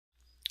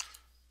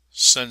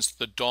Since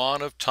the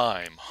dawn of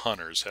time,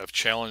 hunters have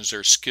challenged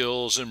their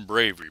skills and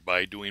bravery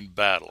by doing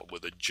battle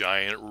with a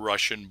giant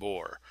Russian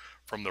boar.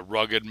 From the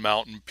rugged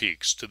mountain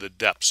peaks to the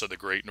depths of the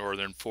great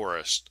northern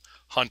forest,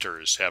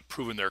 hunters have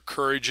proven their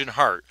courage and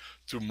heart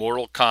through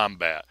mortal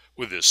combat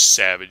with this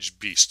savage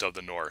beast of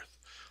the north.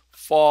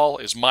 Fall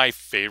is my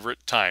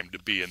favorite time to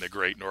be in the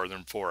great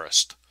northern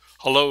forest.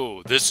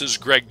 Hello, this is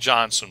Greg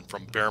Johnson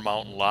from Bear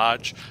Mountain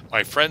Lodge.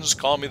 My friends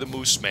call me the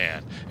Moose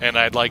Man, and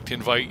I'd like to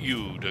invite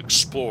you to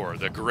explore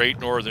the great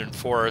northern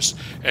forest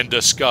and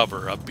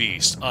discover a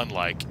beast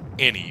unlike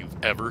any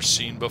you've ever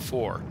seen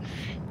before.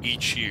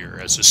 Each year,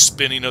 as the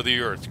spinning of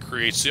the earth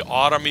creates the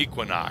autumn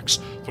equinox,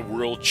 the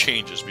world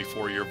changes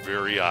before your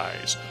very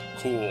eyes.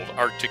 Cold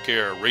Arctic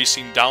air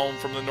racing down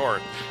from the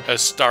north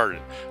has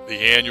started the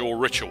annual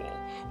ritual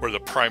where the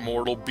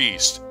primordial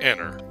beasts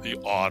enter the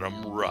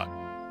autumn rut.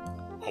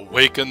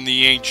 Awaken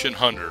the ancient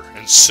hunter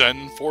and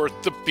send forth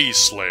the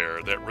beast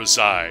slayer that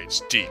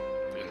resides deep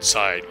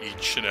inside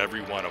each and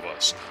every one of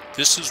us.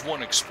 This is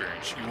one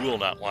experience you will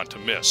not want to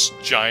miss.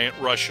 Giant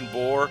Russian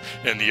boar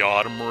and the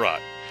autumn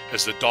rut.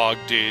 As the dog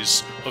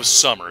days of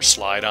summer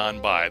slide on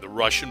by, the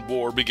Russian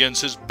boar begins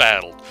his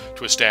battle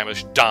to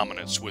establish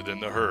dominance within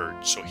the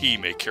herd so he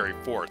may carry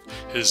forth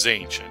his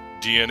ancient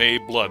DNA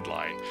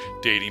bloodline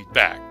dating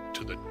back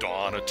to the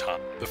dawn of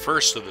time. The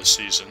first of the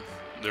season,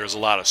 there's a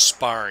lot of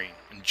sparring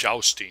and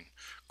jousting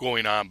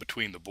going on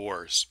between the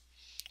boars,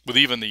 with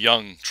even the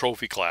young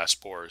trophy class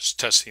boars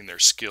testing their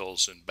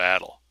skills in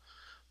battle.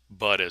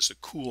 But as the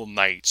cool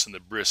nights and the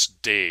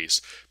brisk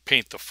days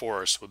paint the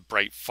forest with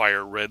bright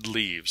fire red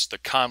leaves, the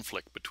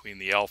conflict between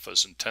the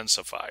alphas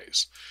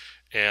intensifies,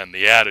 and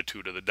the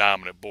attitude of the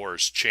dominant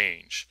boars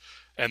change,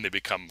 and they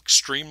become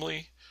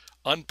extremely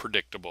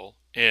unpredictable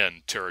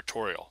and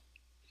territorial.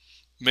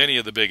 Many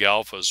of the big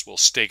alphas will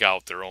stake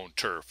out their own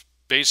turf.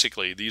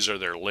 Basically, these are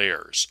their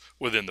lairs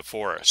within the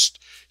forest.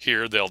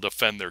 Here they'll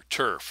defend their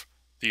turf.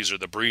 These are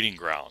the breeding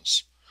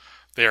grounds.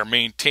 They are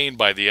maintained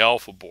by the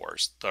alpha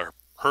boars. The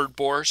herd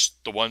boars,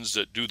 the ones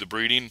that do the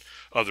breeding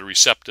of the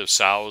receptive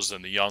sows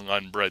and the young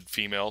unbred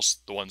females,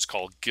 the ones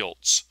called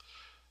gilts.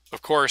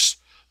 Of course,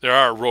 there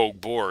are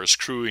rogue boars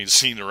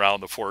cruising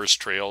around the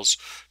forest trails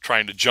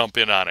trying to jump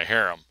in on a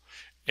harem.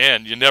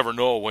 And you never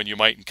know when you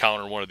might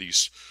encounter one of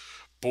these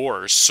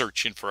boars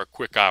searching for a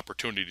quick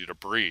opportunity to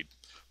breed.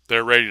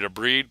 They're ready to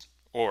breed,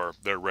 or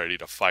they're ready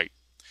to fight.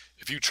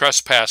 If you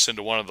trespass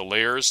into one of the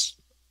lairs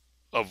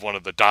of one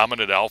of the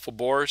dominant alpha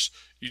boars,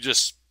 you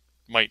just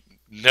might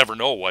never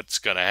know what's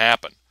going to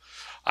happen.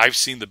 I've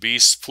seen the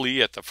beasts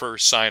flee at the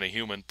first sign of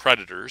human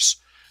predators,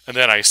 and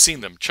then I've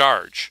seen them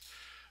charge.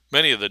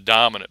 Many of the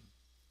dominant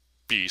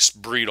beasts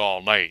breed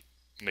all night,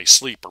 and they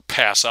sleep or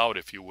pass out,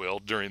 if you will,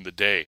 during the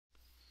day.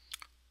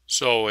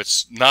 So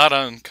it's not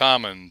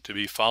uncommon to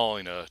be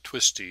following a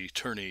twisty,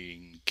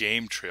 turning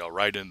game trail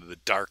right into the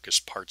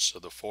darkest parts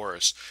of the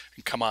forest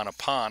and come on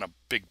upon a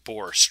big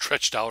boar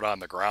stretched out on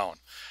the ground.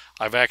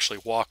 I've actually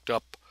walked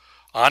up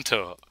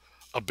onto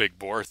a big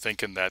boar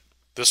thinking that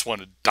this one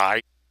had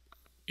died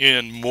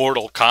in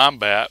mortal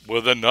combat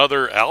with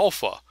another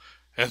alpha.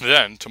 And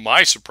then, to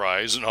my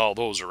surprise and all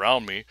those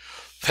around me,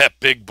 that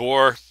big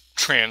boar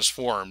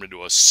transformed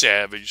into a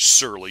savage,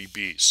 surly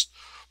beast.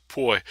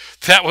 Boy,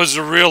 that was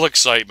the real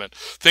excitement.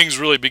 Things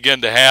really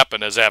began to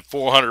happen as that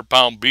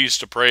 400-pound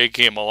beast of prey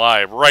came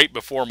alive right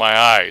before my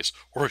eyes,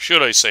 or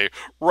should I say,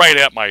 right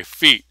at my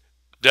feet.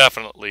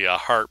 Definitely a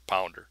heart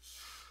pounder.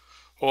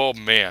 Oh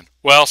man.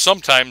 Well,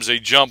 sometimes they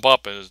jump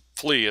up and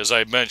flee, as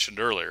I mentioned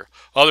earlier.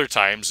 Other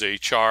times they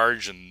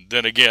charge, and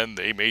then again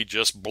they may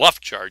just bluff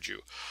charge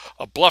you.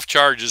 A bluff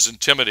charge is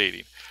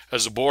intimidating,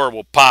 as the boar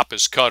will pop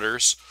his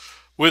cutters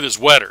with his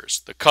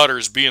wethers, the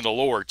cutters being the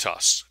lower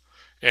tusks.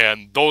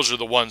 And those are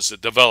the ones that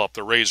develop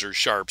the razor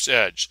sharp's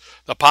edge.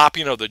 The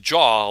popping of the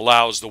jaw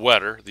allows the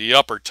wether, the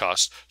upper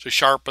tusk, to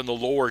sharpen the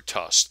lower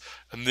tusk,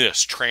 and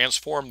this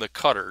transforms the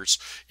cutters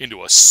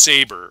into a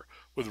saber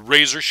with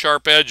razor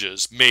sharp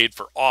edges made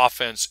for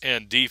offense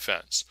and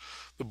defense.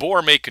 The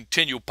boar may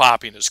continue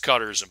popping his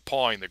cutters and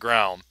pawing the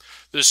ground.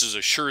 This is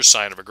a sure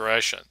sign of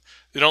aggression.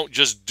 They don't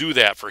just do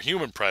that for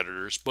human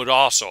predators, but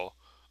also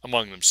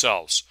among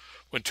themselves.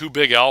 When two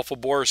big alpha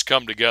boars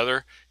come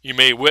together, you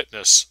may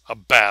witness a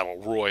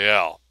battle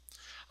royale.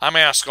 I'm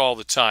asked all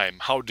the time,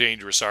 how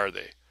dangerous are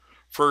they?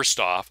 First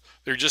off,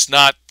 they're just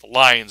not the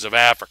lions of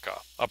Africa,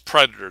 a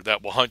predator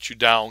that will hunt you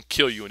down,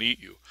 kill you, and eat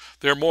you.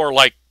 They're more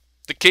like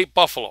the Cape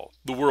buffalo,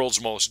 the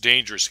world's most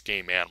dangerous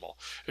game animal.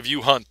 If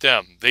you hunt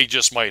them, they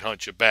just might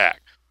hunt you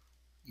back.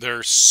 There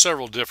are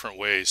several different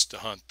ways to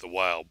hunt the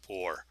wild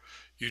boar.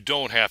 You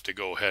don't have to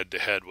go head to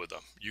head with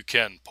them. You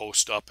can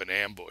post up an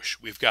ambush.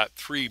 We've got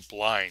 3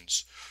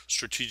 blinds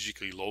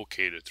strategically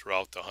located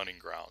throughout the hunting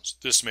grounds.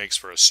 This makes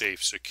for a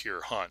safe,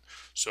 secure hunt,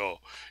 so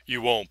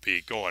you won't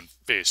be going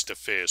face to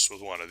face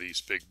with one of these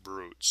big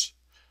brutes.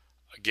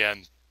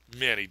 Again,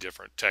 many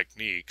different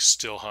techniques: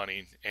 still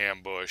hunting,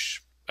 ambush,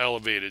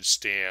 elevated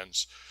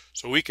stands,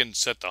 so we can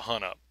set the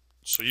hunt up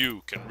so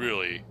you can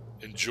really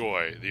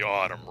enjoy the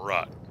autumn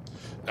rut.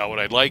 Now what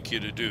I'd like you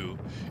to do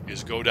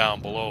is go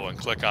down below and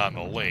click on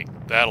the link.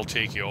 That'll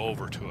take you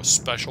over to a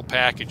special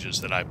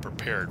packages that I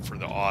prepared for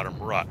the autumn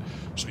rut.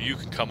 So you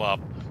can come up,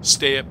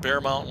 stay at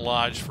Bear Mountain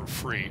Lodge for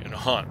free and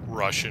hunt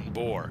Russian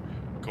boar.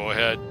 Go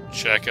ahead,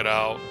 check it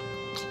out,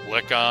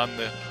 click on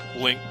the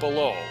link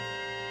below,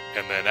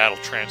 and then that'll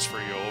transfer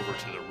you over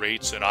to the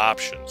rates and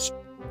options.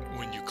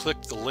 When you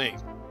click the link,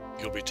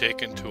 you'll be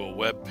taken to a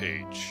web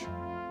page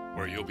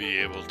where you'll be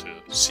able to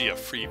see a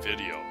free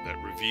video that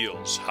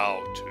reveals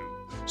how to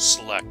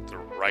select the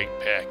right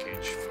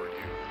package for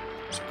you.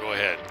 So go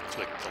ahead and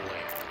click the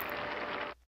link.